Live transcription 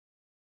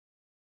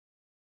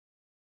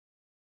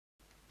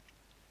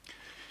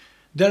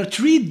There are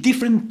three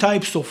different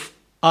types of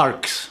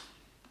arcs.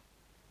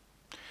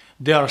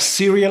 There are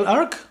serial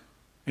arc,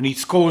 and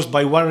it's caused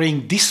by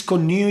wiring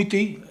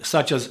discontinuity,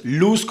 such as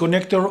loose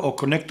connector or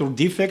connector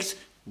defects.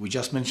 We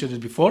just mentioned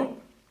it before.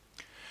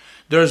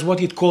 There is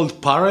what it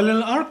called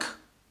parallel arc.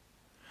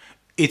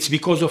 It's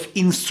because of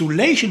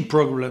insulation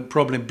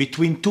problem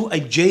between two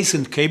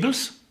adjacent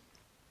cables.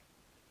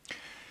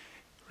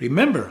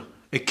 Remember,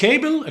 a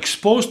cable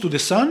exposed to the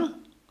sun,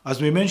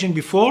 as we mentioned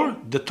before,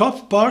 the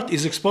top part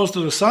is exposed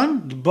to the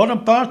sun, the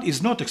bottom part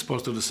is not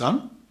exposed to the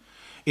sun.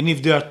 And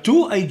if there are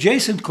two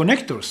adjacent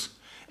connectors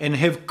and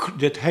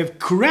that have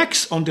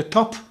cracks on the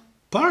top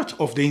part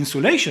of the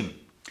insulation,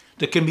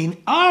 there can be an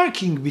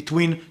arcing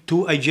between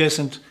two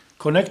adjacent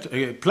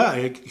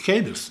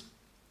cables.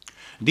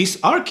 This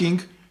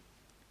arcing,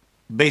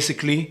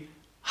 basically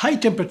high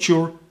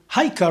temperature,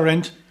 high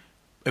current,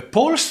 a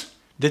pulse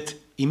that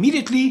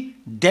immediately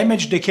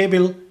damage the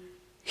cable,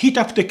 heat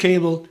up the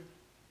cable,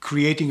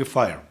 creating a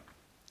fire.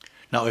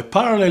 Now, a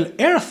parallel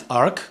earth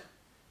arc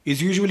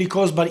is usually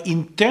caused by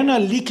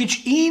internal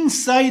leakage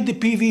inside the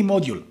PV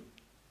module.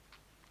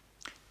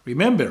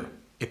 Remember,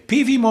 a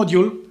PV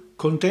module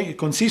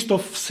consists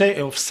of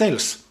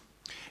cells,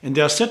 and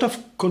there are a set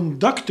of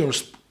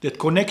conductors that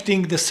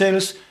connecting the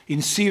cells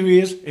in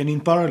series and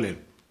in parallel.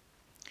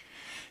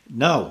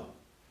 Now,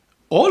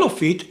 all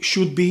of it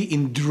should be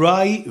in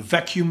dry,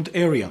 vacuumed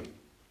area.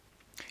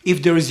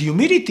 If there is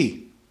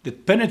humidity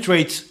that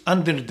penetrates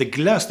under the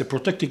glass, the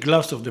protective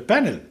glass of the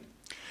panel,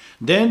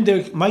 then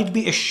there might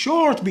be a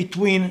short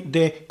between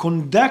the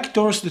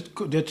conductors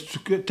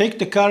that take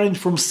the current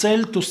from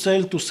cell to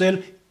cell to cell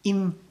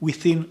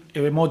within a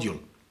module.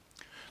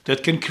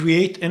 That can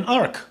create an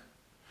arc.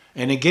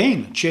 And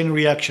again, chain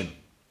reaction.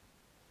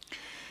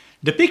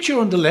 The picture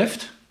on the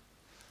left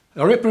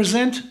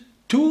represents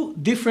two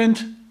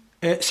different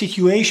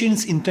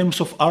situations in terms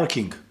of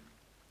arcing.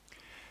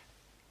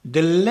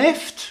 The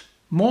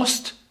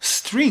leftmost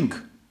string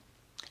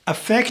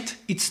affects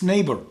its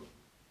neighbor.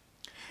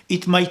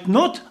 It might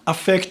not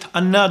affect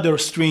another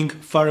string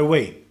far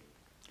away.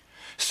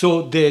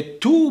 So the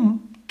two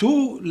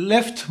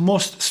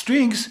leftmost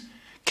strings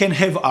can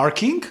have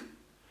arcing,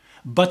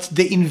 but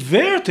the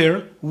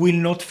inverter will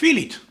not feel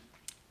it.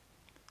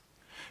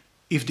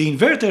 If the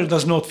inverter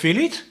does not feel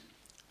it,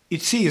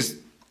 it sees,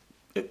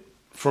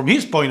 from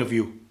his point of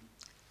view,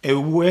 a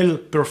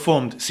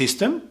well-performed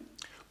system,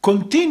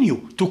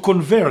 continue to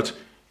convert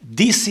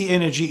DC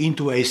energy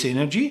into AC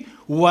energy,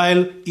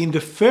 while in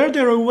the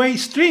further away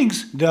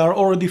strings there are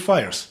already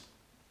fires.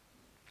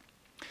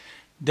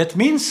 That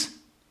means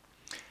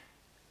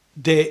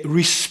the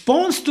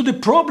response to the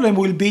problem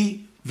will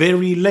be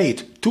very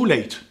late, too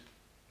late.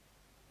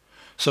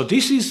 So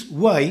this is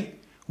why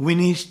we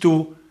need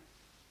to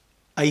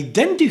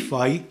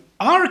identify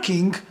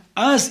arcing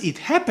as it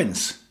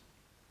happens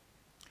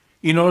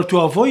in order to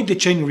avoid the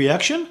chain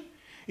reaction,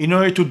 in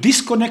order to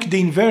disconnect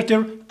the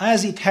inverter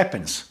as it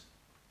happens.